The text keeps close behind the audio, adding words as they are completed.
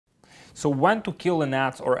So when to kill an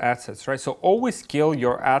ads or ad sets, right? So always kill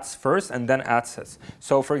your ads first and then ad sets.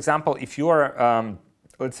 So for example, if you are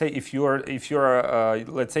let's say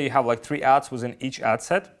let's say you have like 3 ads within each ad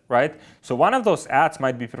set, right? So one of those ads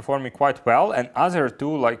might be performing quite well, and other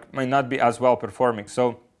 2 like might not be as well performing.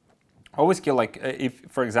 So always kill, like if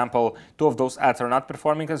for example 2 of those ads are not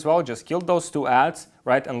performing as well, just kill those 2 ads,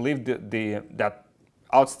 right, and leave that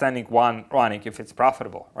outstanding one running if it's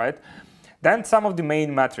profitable, right? Then some of the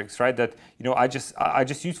main metrics, right, that I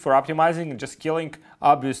just use for optimizing and just killing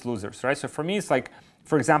obvious losers, right? So for me, it's like,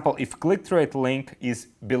 for example, if click-through rate link is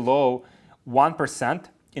below 1%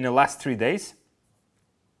 in the last 3 days,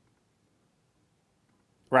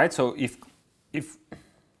 right? So if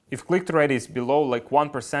click-through rate is below like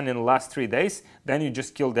 1% in the last 3 days, then you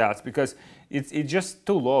just kill the ads, because it's just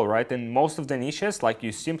too low, right? And most of the niches, like,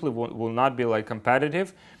 you simply will not be like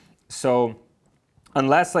competitive. So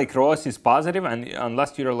unless like ROAS is positive and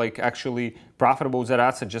unless you're like actually profitable with that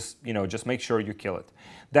asset, just make sure you kill it.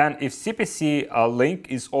 Then if CPC link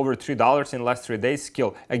is over $3 in the last 3 days,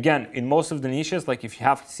 kill. Again, in most of the niches, like if you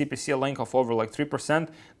have CPC link of over like 3%,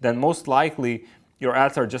 then most likely your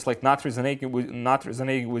ads are just like not resonating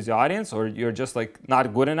with the audience, or you're just like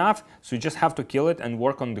not good enough. So you just have to kill it and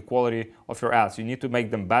work on the quality of your ads. You need to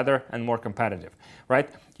make them better and more competitive, right?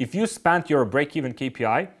 If you spend your break-even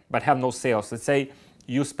KPI but have no sales, let's say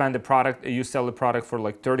you spend the product, you sell the product for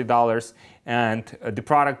like $30, and the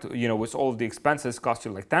product, with all of the expenses cost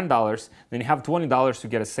you like $10, then you have $20 to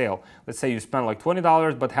get a sale. Let's say you spend like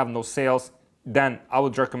 $20 but have no sales, then I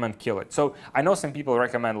would recommend kill it. So I know some people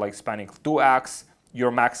recommend like spending 2x your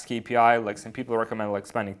max KPI, like some people recommend like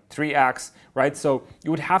spending 3x, right? So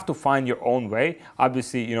you would have to find your own way.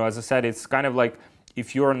 Obviously, as I said, it's kind of like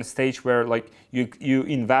if you're on a stage where like you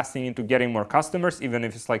investing into getting more customers, even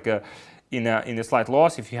if it's like in a slight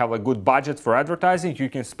loss, if you have a good budget for advertising, you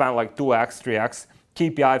can spend like 2x, 3x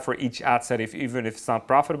KPI for each ad set. Even if it's not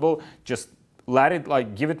profitable, just let it,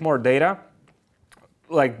 like, give it more data.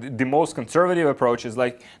 Like the most conservative approach is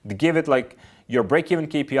like give it like your break-even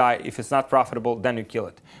KPI. If it's not profitable, then you kill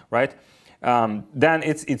it, right? Then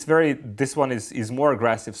this one is more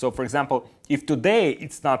aggressive. So for example, if today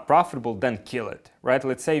it's not profitable, then kill it, right?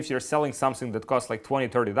 Let's say if you're selling something that costs like $20,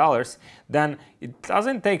 $30, then it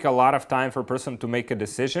doesn't take a lot of time for a person to make a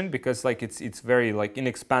decision, because like it's very like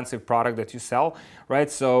inexpensive product that you sell, right?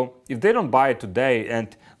 So if they don't buy it today,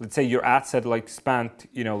 and let's say your ad set like spent,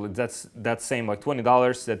 that's same like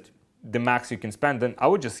 $20, that the max you can spend, then I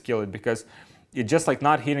would just kill it, because it's just like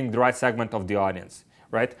not hitting the right segment of the audience,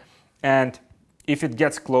 right? And if it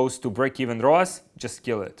gets close to break-even ROAS, just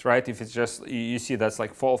kill it, right? If it's just, you see that's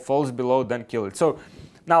like falls below, then kill it. So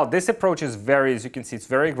now this approach is as you can see, it's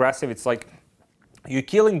very aggressive. It's like you're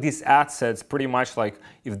killing these ad sets pretty much like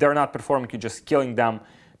if they're not performing, you're just killing them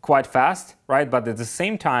quite fast, right? But at the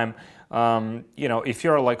same time, if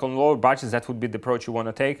you're like on lower budgets, that would be the approach you want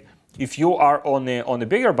to take. If you are on a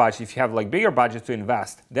bigger budget, if you have like bigger budget to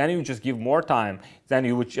invest, then you just give more time. Then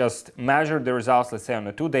you would just measure the results, let's say on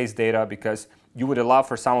a 2 days data, because you would allow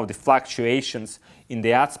for some of the fluctuations in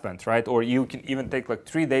the ad spend, right? Or you can even take like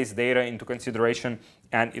 3 days data into consideration.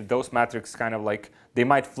 And if those metrics kind of like, they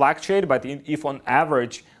might fluctuate, but if on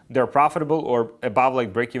average they're profitable or above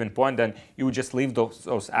like break-even point, then you would just leave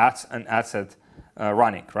those ads and ad set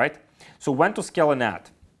running, right? So when to scale an ad?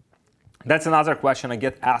 That's another question I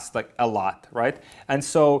get asked like a lot, right? And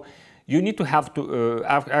so you need to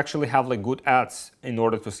actually have like good ads in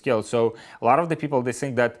order to scale. So a lot of the people, they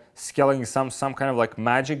think that scaling is some kind of like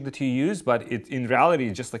magic that you use, but in reality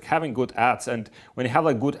it's just like having good ads. And when you have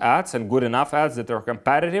like good ads and good enough ads that are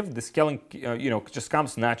competitive, the scaling just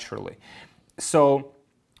comes naturally. So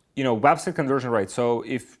website conversion rate. So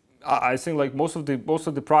if I think like most of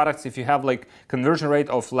the products, if you have like conversion rate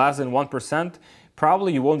of less than 1%,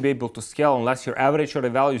 probably you won't be able to scale unless your average order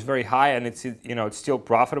value is very high and it's still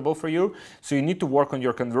profitable for you. So you need to work on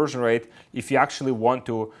your conversion rate if you actually want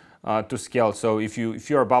to scale. So if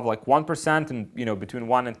you're above like 1% and between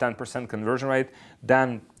 1 and 10% conversion rate,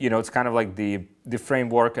 then it's kind of like the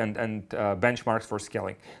framework and benchmarks for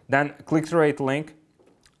scaling. Then click-through rate link.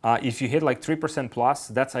 If you hit like 3% plus,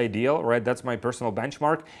 that's ideal, right? That's my personal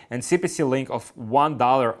benchmark. And CPC link of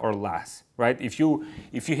 $1 or less, right? If you're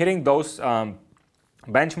hitting those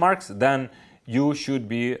benchmarks, then you should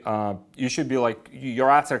be like, your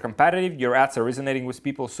ads are competitive, your ads are resonating with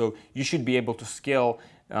people, so you should be able to scale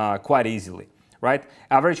quite easily, right?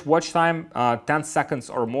 Average watch time 10 seconds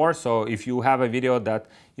or more. So if you have a video that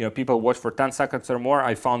people watch for 10 seconds or more,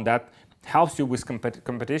 I found that helps you with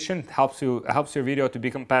competition, helps your video to be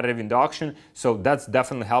competitive in the auction. So that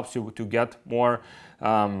definitely helps you to get more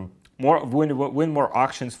win more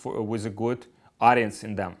auctions with a good audience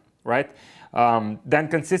in them, right? Then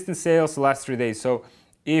consistent sales the last 3 days. So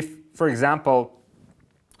if, for example,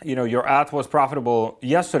 your ad was profitable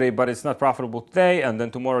yesterday, but it's not profitable today, and then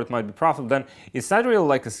tomorrow it might be profitable, then it's not really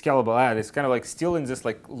like a scalable ad. It's kind of like still in this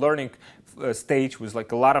like learning stage with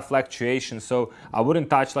like a lot of fluctuation. So I wouldn't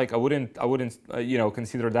touch, like I wouldn't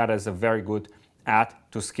consider that as a very good ad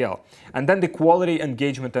to scale. And then the quality,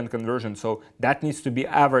 engagement, and conversion. So that needs to be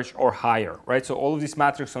average or higher, right? So all of these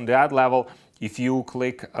metrics on the ad level, if you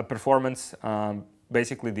click a performance,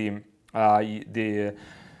 basically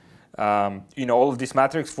all of these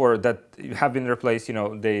metrics for that have been replaced,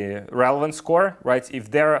 the relevance score, right? If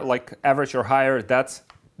they're like average or higher,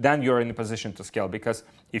 then you're in a position to scale. Because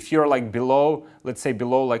if you're like below, let's say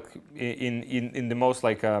below like in the most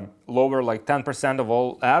like lower like 10% of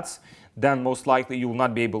all ads, then most likely you will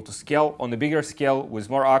not be able to scale. On a bigger scale with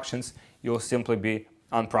more auctions, you'll simply be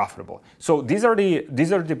unprofitable. So these are the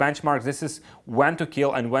benchmarks. This is when to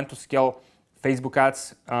kill and when to scale Facebook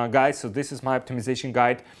ads, guys. So this is my optimization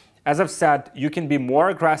guide. As I've said, you can be more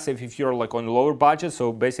aggressive if you're like on a lower budget.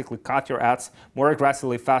 So basically cut your ads more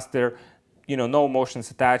aggressively, faster, no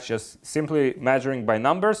emotions attached, just simply measuring by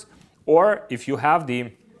numbers. Or if you have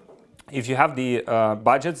the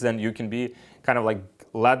budgets, then you can be kind of like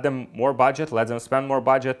let them more budget, let them spend more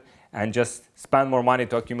budget, and just spend more money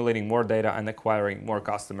to accumulating more data and acquiring more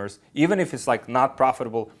customers, even if it's like not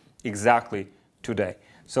profitable exactly today.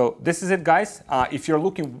 So this is it, guys. If you're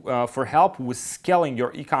looking for help with scaling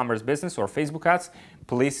your e-commerce business or Facebook ads,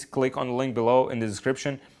 please click on the link below in the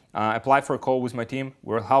description. Apply for a call with my team.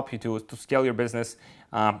 We'll help you to scale your business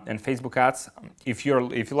and Facebook ads. If you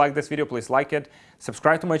like this video, please like it,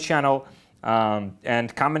 subscribe to my channel,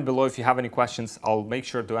 and comment below if you have any questions. I'll make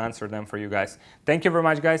sure to answer them for you guys. Thank you very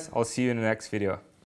much, guys. I'll see you in the next video.